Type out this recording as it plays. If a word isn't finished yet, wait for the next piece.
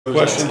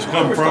Questions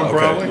come from,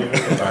 probably? All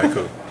right,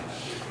 cool.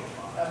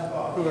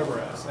 Whoever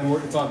asks. And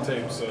it's on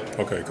tape, so.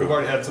 Okay, cool. We've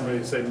already had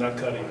somebody say not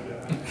cutting.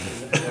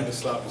 You have to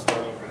stop and start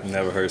over.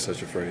 Never heard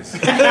such a phrase.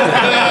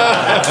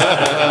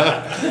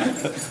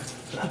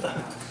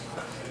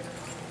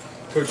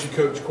 Coach, you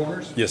coach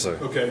corners? Yes, sir.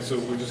 Okay, so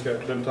we just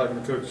got them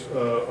talking to Coach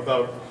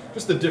about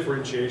just the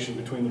differentiation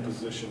between the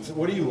positions.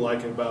 What do you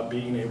like about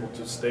being able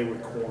to stay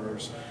with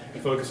corners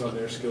and focus on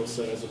their skill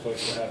set as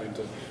opposed to having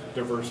to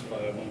diversify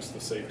amongst the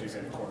safeties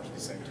and the corners at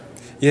the same time?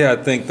 Yeah, I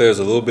think there's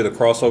a little bit of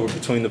crossover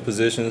between the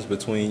positions,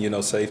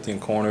 between safety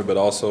and corner, but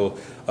also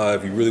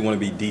if you really want to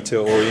be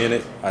detail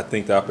oriented, I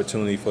think the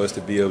opportunity for us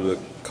to be able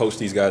to coach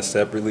these guys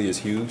separately is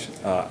huge.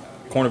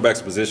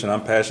 Cornerback's position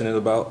I'm passionate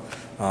about.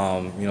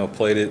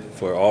 Played it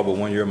for all but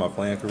 1 year of my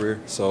playing career.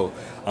 So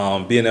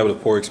being able to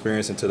pour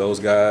experience into those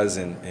guys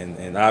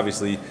and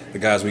obviously the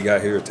guys we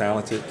got here are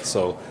talented.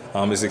 So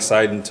it's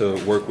exciting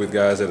to work with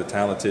guys that are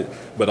talented,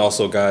 but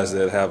also guys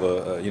that have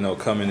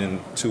coming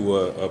into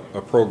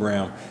a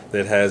program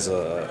that has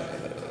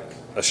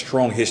a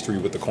strong history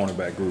with the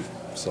cornerback group.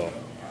 So.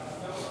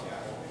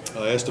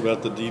 I asked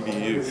about the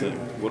DBU thing.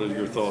 What are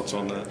your thoughts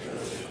on that?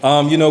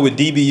 With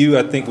DBU,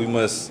 I think we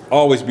must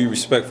always be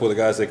respectful of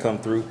the guys that come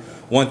through.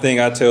 One thing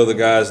I tell the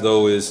guys,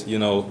 though, is,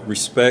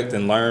 respect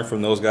and learn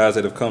from those guys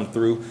that have come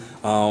through.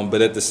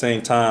 But at the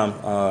same time,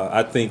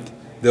 I think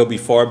they'll be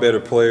far better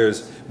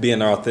players being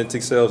their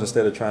authentic selves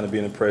instead of trying to be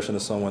an impression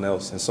of someone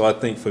else. And so I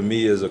think for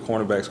me as a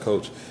cornerbacks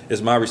coach,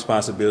 it's my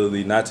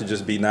responsibility not to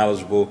just be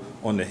knowledgeable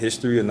on the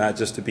history or not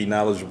just to be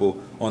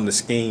knowledgeable on the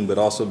scheme, but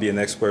also be an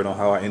expert on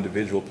how our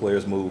individual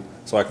players move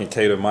so I can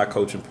cater my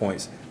coaching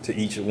points to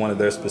each one of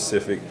their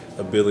specific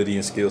ability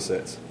and skill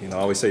sets. I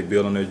always say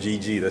build on their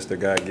GG, that's their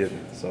guy given.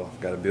 So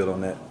got to build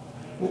on that.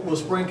 Will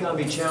spring kind of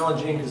be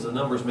challenging because the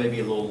numbers may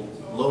be a little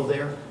low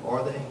there,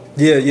 are they?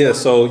 Yeah.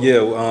 So,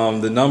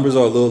 the numbers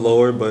are a little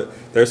lower, but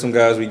there's some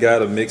guys we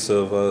got a mix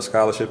of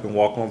scholarship and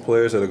walk-on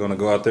players that are going to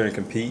go out there and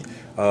compete.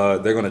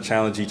 They're going to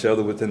challenge each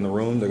other within the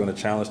room. They're going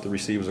to challenge the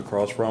receivers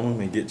across from them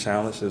and get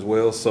challenged as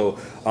well. So,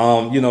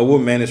 we'll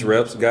manage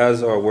reps.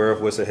 Guys are aware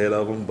of what's ahead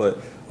of them, but,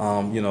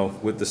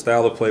 with the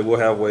style of play, we'll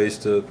have ways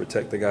to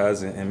protect the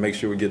guys and make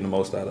sure we're getting the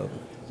most out of them.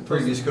 The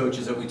previous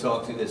coaches that we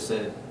talked to that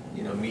said,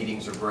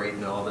 meetings are great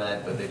and all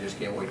that, but they just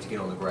can't wait to get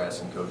on the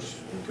grass and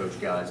coach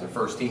guys. The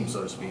first team,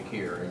 so to speak,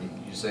 here. Are you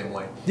the same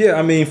way?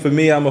 Yeah, for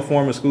me, I'm a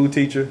former school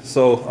teacher,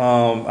 so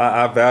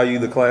I value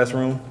the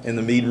classroom and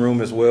the meeting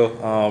room as well.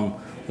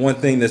 One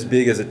thing that's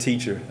big as a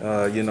teacher,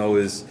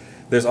 is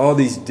there's all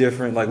these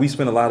different, we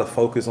spend a lot of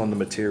focus on the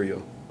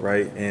material,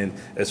 right? And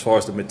as far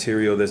as the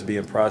material that's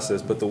being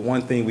processed, but the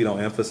one thing we don't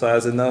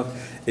emphasize enough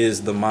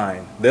is the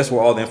mind. That's where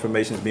all the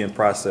information is being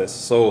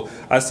processed. So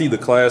I see the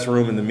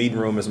classroom and the meeting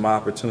room as my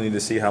opportunity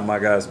to see how my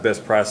guys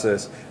best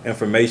process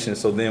information.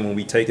 So then when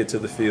we take it to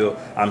the field,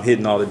 I'm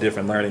hitting all the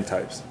different learning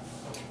types.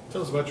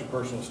 Tell us about your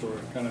personal story.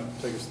 Kind of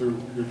take us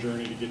through your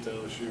journey to get to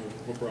LSU.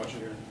 What brought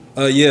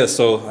you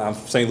So here? I'm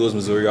St. Louis,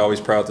 Missouri. Always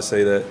proud to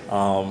say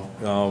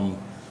that.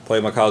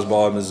 Played my college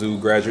ball at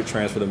Mizzou, graduate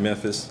transfer to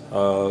Memphis.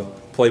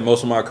 Played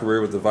most of my career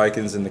with the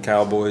Vikings and the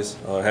Cowboys.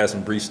 Had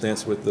some brief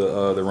stints with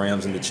the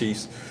Rams and the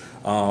Chiefs.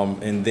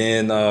 And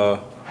then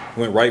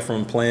went right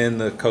from playing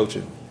to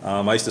coaching.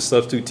 I used to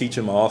substitute teach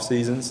in my off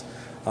seasons.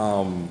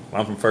 I'm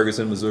from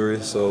Ferguson,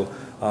 Missouri. So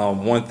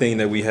one thing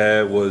that we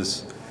had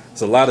was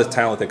there's a lot of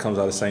talent that comes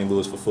out of St.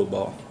 Louis for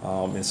football.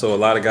 And so a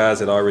lot of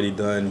guys had already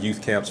done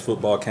youth camps,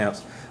 football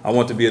camps. I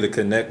want to be able to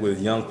connect with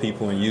young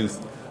people and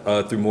youth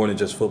through more than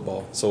just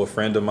football. So a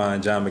friend of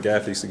mine, John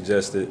McGaffey,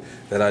 suggested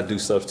that I do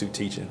substitute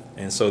teaching.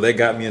 And so that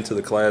got me into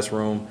the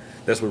classroom.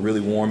 That's what really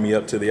warmed me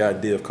up to the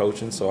idea of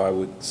coaching. So I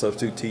would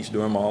substitute teach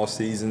during my off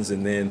seasons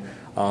and then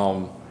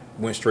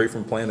went straight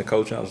from playing to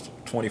coaching. I was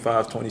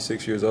 25,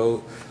 26 years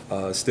old,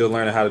 still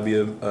learning how to be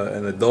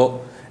an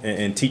adult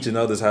and teaching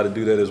others how to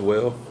do that as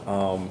well.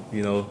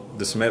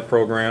 The SMET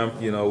program,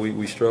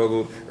 we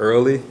struggled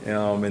early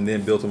and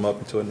then built them up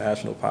into a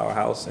national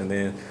powerhouse. And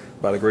then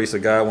by the grace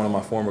of God, one of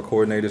my former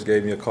coordinators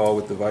gave me a call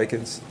with the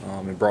Vikings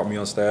and brought me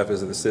on staff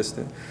as an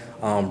assistant.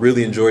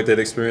 Really enjoyed that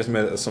experience,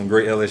 met some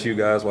great LSU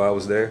guys while I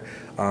was there.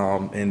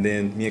 And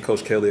then me and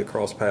Coach Kelly had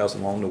crossed paths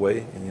along the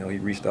way. And, he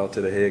reached out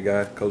to the head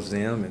guy, Coach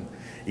Zim, and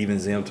even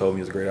Zim told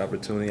me it was a great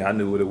opportunity. I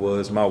knew what it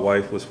was. My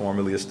wife was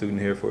formerly a student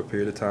here for a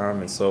period of time,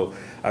 and so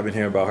I've been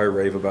hearing about her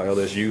rave about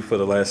LSU for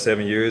the last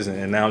 7 years,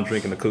 and now I'm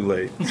drinking the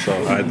Kool-Aid. So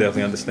I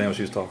definitely understand what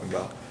she was talking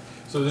about.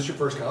 So is this your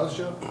first college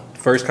job?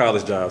 First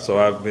college job. So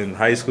I've been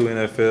high school,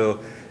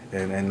 NFL,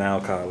 and now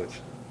college.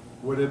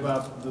 What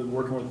about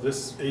working with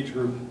this age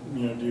group,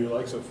 do you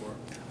like so far?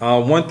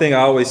 One thing I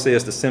always say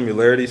is the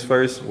similarities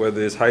first,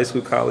 whether it's high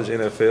school, college,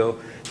 NFL.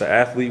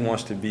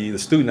 The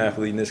student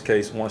athlete in this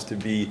case wants to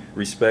be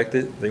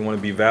respected, they want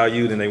to be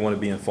valued, and they want to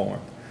be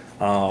informed.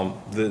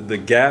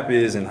 The gap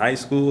is in high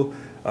school,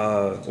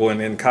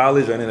 in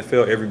college or in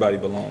NFL, everybody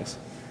belongs.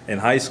 In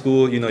high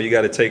school, you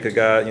got to take a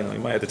guy, you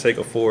might have to take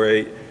a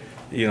 4'8",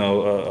 a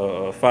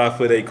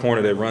 5'8"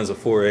 corner that runs a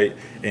 4'8"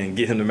 and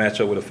get him to match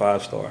up with a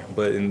 5-star.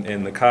 But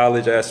in the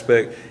college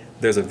aspect,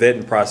 there's a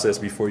vetting process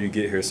before you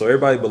get here. So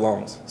everybody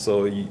belongs.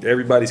 So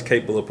everybody's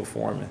capable of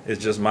performing.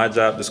 It's just my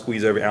job to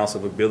squeeze every ounce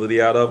of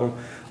ability out of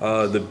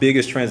them. The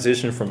biggest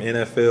transition from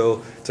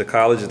NFL to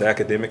college is the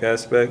academic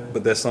aspect,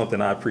 but that's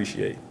something I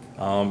appreciate.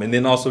 And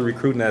then also the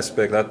recruiting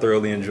aspect, I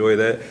thoroughly enjoy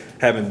that,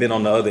 having been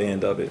on the other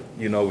end of it,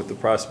 you know, with the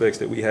prospects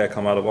that we had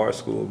come out of our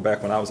school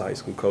back when I was a high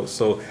school coach.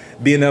 So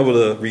being able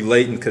to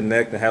relate and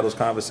connect and have those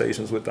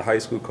conversations with the high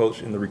school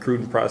coach in the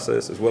recruiting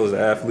process as well as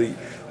the athlete,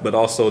 but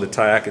also to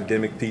tie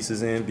academic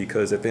pieces in,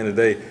 because at the end of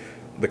the day,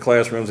 the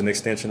classroom's an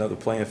extension of the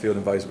playing field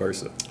and vice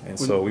versa. And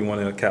so we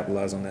want to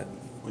capitalize on that.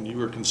 When you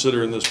were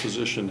considering this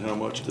position, how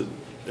much did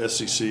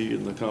SEC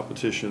and the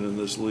competition in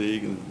this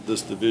league and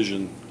this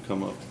division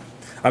come up?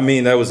 I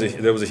mean, that was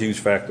a huge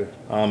factor.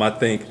 I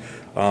think,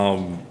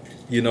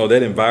 you know,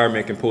 that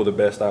environment can pull the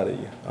best out of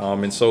you.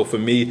 And so for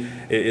me,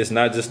 it's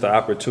not just the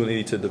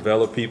opportunity to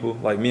develop people.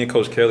 Like me and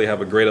Coach Kelly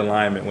have a great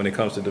alignment when it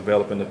comes to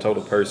developing the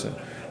total person,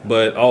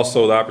 but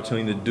also the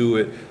opportunity to do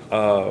it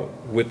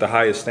with the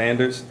highest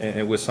standards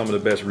and with some of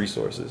the best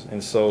resources.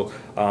 And so,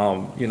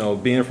 you know,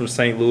 being from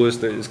St. Louis,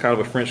 it's kind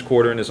of a French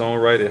Quarter in its own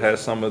right. It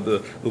has some of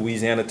the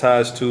Louisiana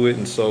ties to it.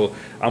 And so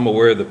I'm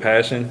aware of the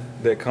passion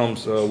that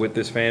comes with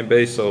this fan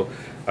base. So,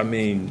 I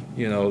mean,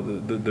 you know,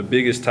 the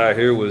biggest tie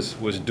here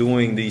was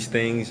doing these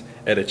things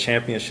at a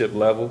championship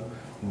level,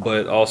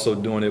 but also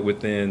doing it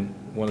within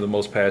one of the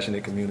most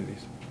passionate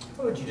communities.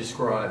 How would you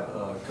describe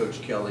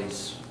Coach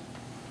Kelly's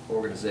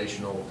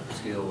organizational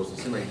skills? It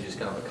seems like he's just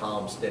kind of a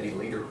calm, steady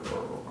leader.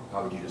 Or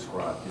how would you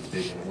describe his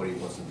vision and what he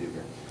wants to do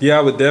here? Yeah,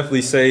 I would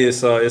definitely say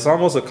it's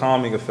almost a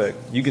calming effect.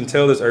 You can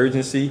tell there's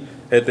urgency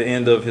at the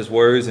end of his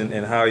words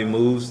and how he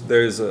moves.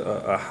 There's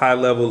a high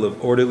level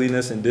of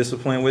orderliness and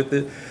discipline with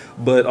it,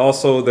 but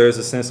also there's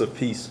a sense of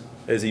peace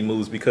as he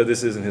moves, because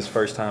this isn't his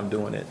first time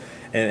doing it.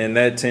 And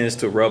that tends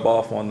to rub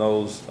off on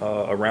those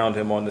around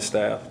him on the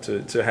staff,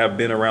 to have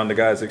been around the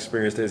guy as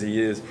experienced as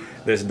he is,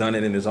 that's done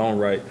it in his own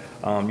right.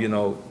 You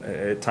know,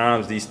 at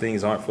times these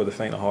things aren't for the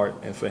faint of heart,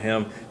 and for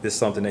him, this is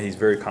something that he's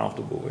very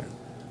comfortable with.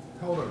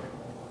 How old are you?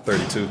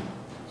 32.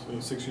 So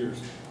 6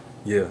 years.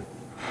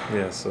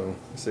 Yeah, so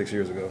 6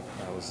 years ago,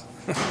 I was.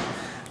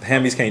 The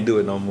hammies can't do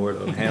it no more,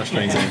 though. The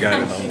hamstrings ain't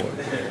got it no more.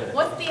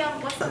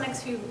 What's the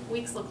next few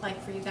weeks look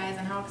like for you guys,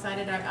 and how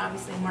excited are,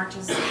 obviously March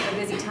is a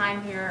busy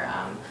time here,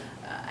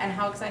 and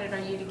how excited are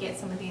you to get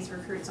some of these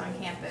recruits on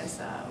campus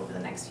over the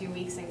next few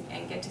weeks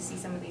and get to see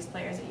some of these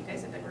players that you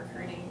guys have been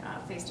recruiting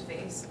face to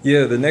face?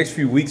 Yeah, the next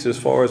few weeks, as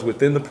far as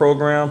within the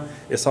program,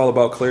 it's all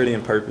about clarity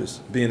and purpose,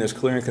 being as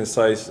clear and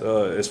concise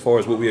as far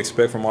as what we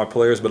expect from our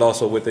players, but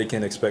also what they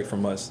can expect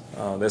from us.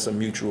 That's a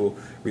mutual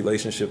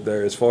relationship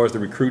there. As far as the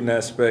recruiting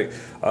aspect,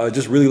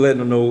 just really letting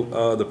them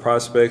know, the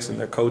prospects and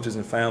their coaches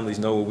and families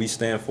know what we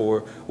stand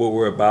for, what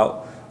we're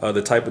about.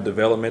 The type of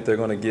development they're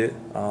going to get.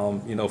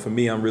 You know, for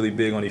me, I'm really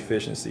big on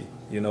efficiency.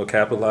 You know,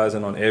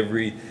 capitalizing on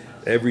every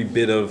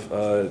bit of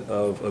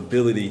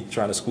ability,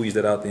 trying to squeeze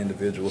that out the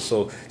individual.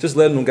 So just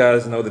letting them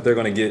guys know that they're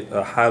going to get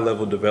a high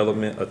level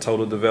development, a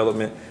total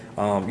development.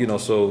 You know,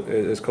 so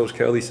as Coach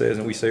Kelly says,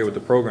 and we say with the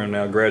program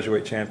now,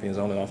 graduate champions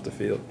on and off the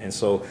field. And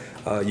so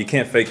you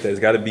can't fake that. It's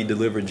got to be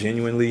delivered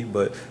genuinely.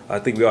 But I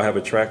think we all have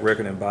a track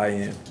record and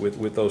buy-in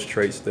with those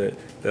traits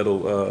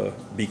that'll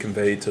be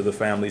conveyed to the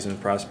families and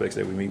prospects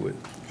that we meet with.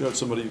 You got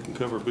somebody who can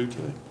cover Butte?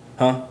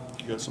 Huh?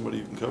 You got somebody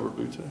who can cover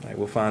Butte? All right,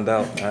 we'll find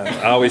out.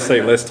 I always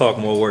say, let's talk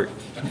more work.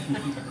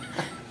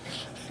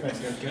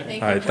 Thank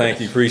you. All right, thank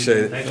you.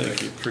 Appreciate it.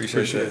 Thank you.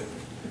 Appreciate it.